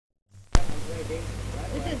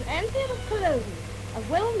This is Anthea of Cologne, a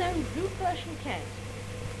well-known Blue Persian cat.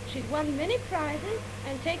 She's won many prizes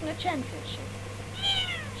and taken a championship.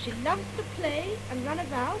 She loves to play and run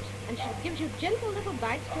about, and she gives you gentle little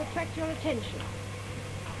bites to attract your attention.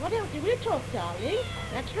 What else? You will talk, darling.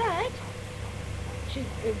 That's right. She's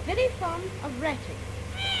very fond of ratting.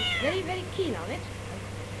 She's very, very keen on it.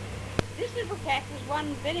 This little cat was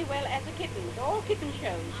won very well as a kitten at all kitten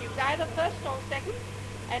shows. She was either first or second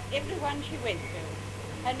at every one she went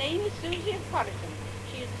to. Her name is Susie of Politan.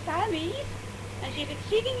 She is a Siamese, and she's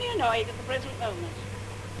exceedingly annoyed at the present moment.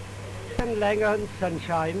 Langhorn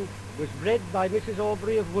Sunshine was bred by Mrs.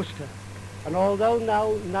 Aubrey of Worcester, and although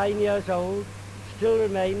now 9 years old, still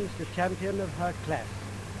remains the champion of her class.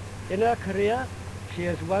 In her career, she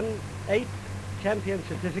has won 8 champion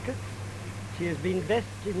certificates. She has been best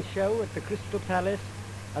in show at the Crystal Palace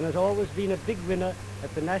and has always been a big winner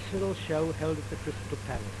at the national show held at the Crystal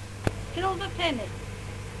Palace. Silver Penny,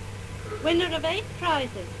 winner of 8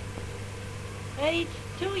 prizes, age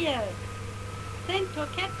 2 years, sent to a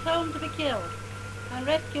cat's home to be killed and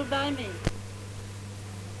rescued by me.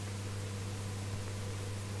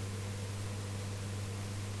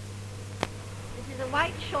 This is a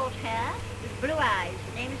white short hair with blue eyes.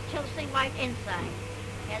 Her name is Chelsea White Ensign.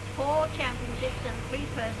 He has 4 championships and 3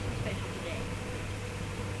 Persian special today.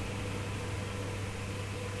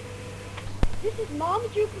 This is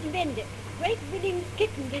Marmaduke of Mendip, great winning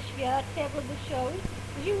kitten this year at several of the shows.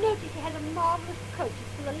 As you notice, he has a marvellous coat.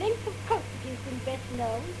 It's for the length of coat that he's been best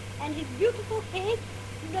known, and his beautiful head.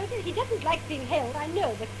 You notice he doesn't like being held, I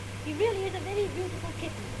know, but he really is a very beautiful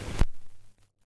kitten.